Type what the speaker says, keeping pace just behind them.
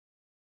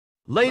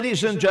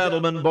Ladies and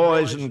gentlemen,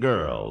 boys and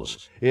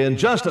girls, in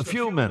just a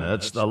few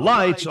minutes, the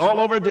lights all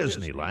over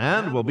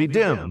Disneyland will be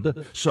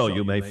dimmed so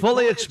you may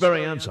fully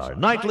experience our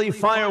nightly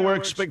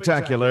fireworks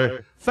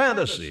spectacular,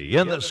 Fantasy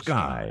in the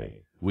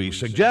Sky. We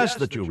suggest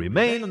that you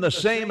remain in the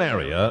same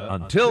area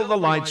until the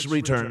lights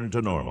return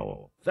to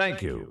normal.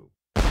 Thank you.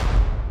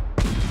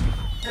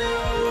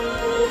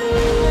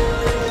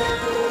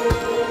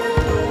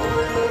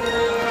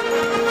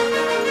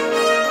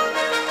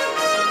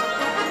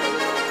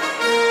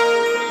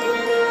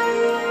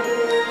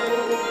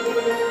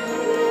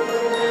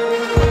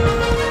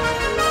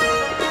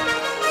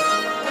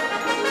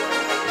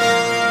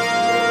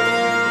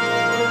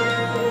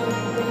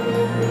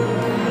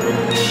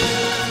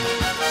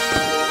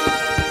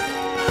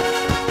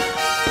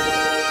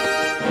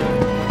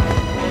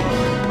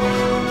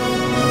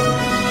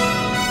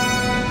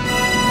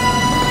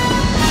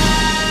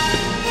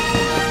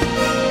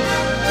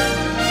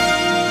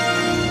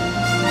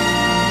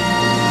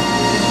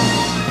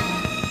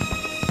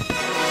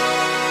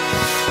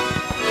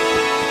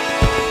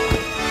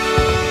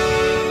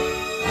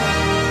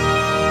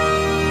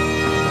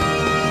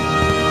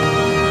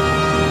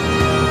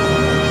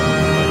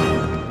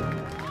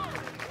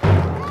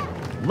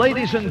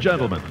 Ladies and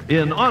gentlemen,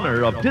 in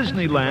honor of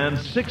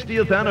Disneyland's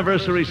 60th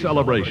anniversary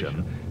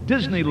celebration,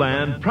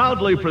 Disneyland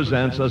proudly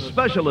presents a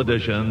special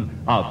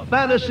edition of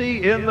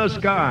Fantasy in the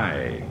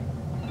Sky.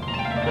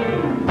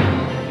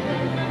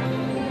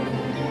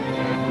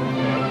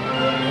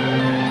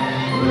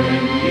 When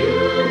you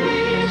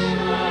wish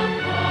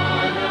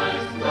upon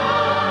a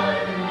star,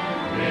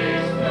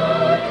 there's no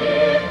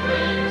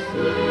difference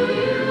who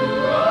you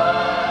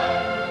are.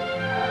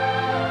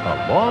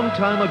 A long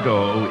time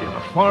ago, in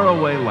a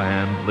faraway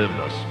land, lived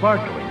a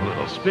sparkling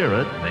little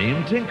spirit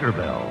named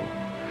Tinkerbell,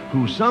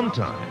 who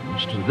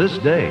sometimes, to this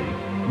day,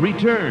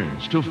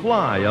 returns to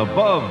fly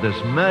above this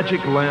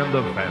magic land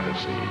of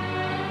fantasy.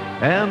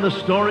 And the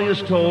story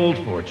is told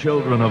for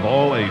children of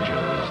all ages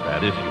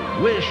that if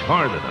you wish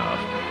hard enough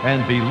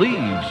and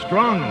believe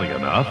strongly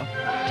enough,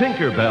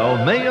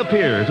 Tinkerbell may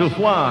appear to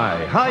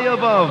fly high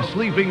above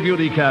Sleeping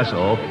Beauty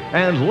Castle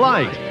and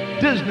light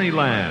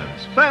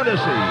Disneyland's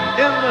Fantasy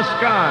in the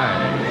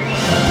Sky.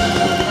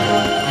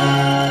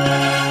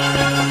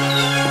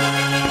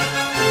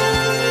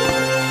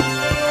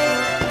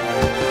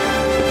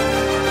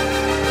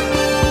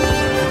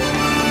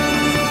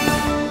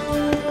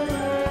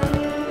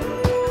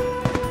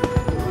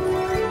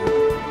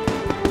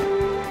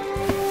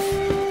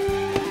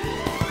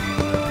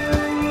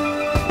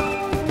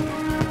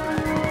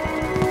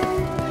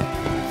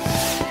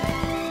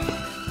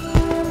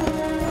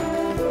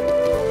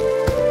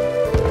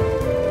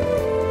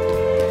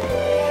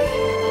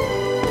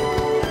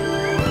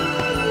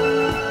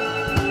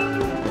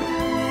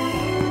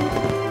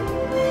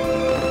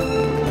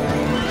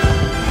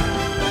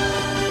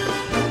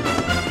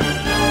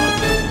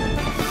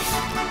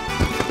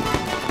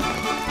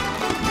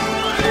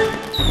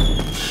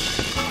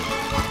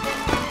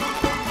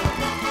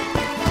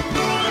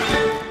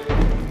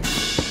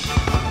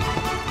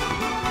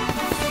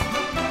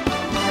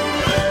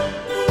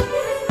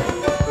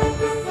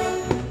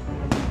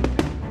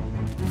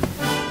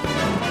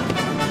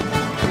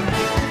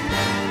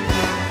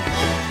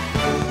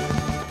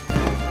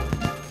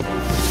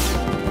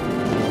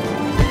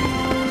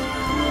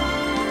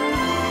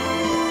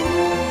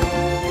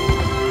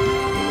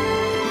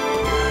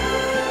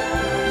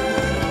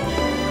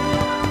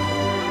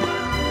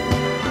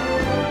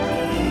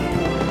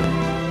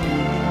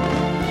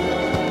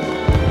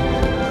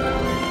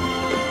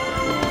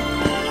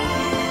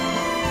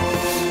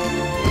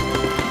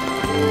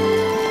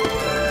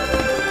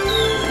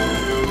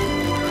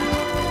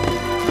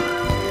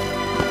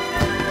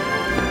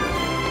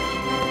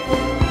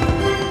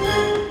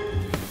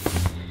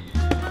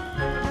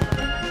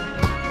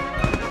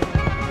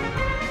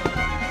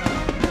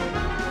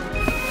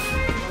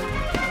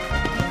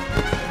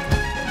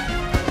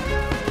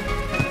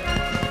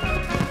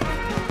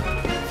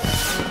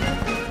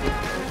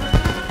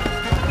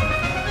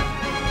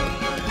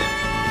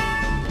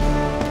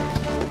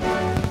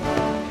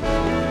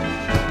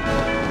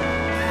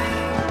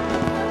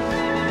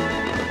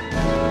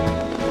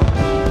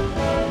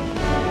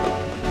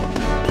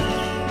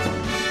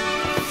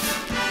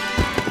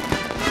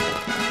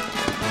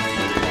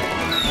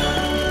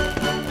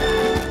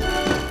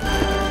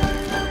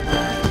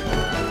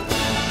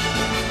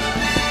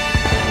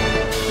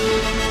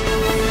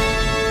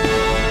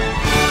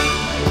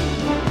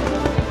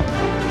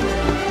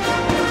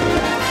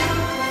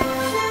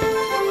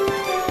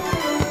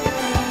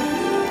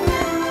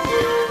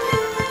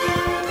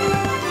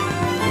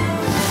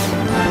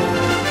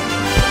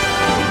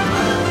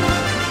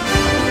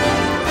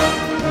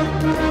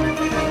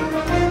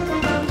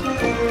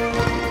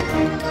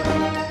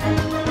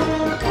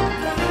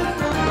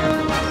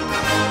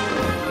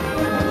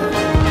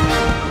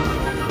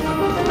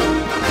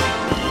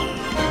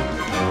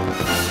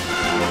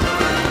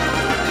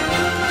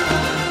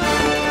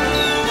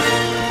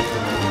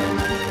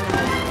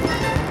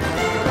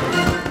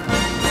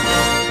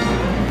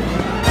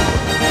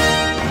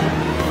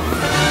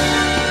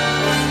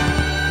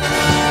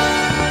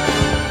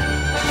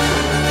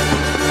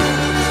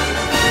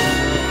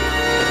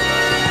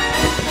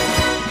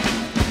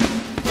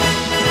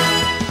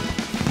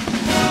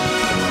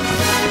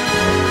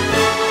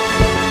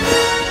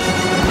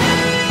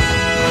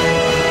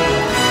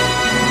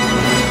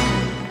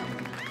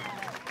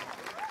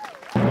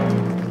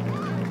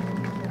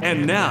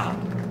 And now,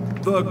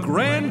 the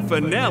grand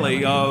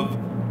finale of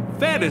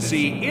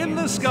Fantasy in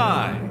the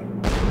Sky.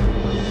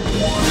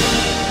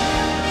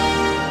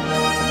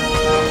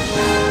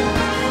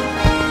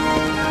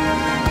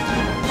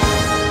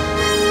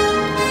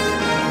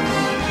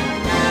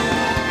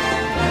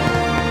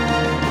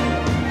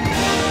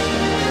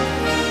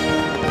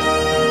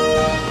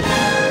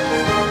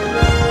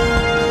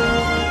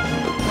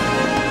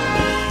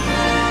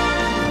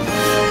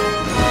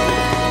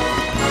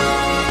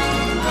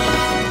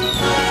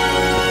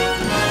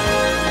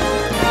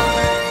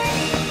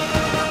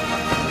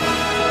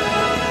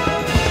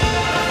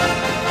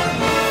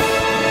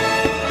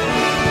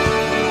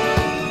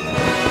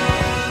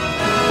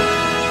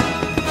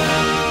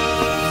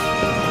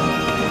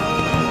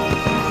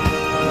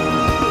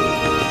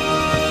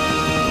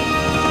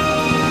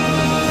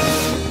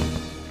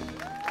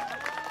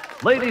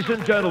 Ladies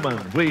and gentlemen,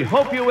 we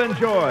hope you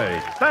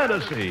enjoyed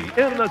Fantasy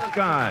in the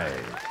Sky.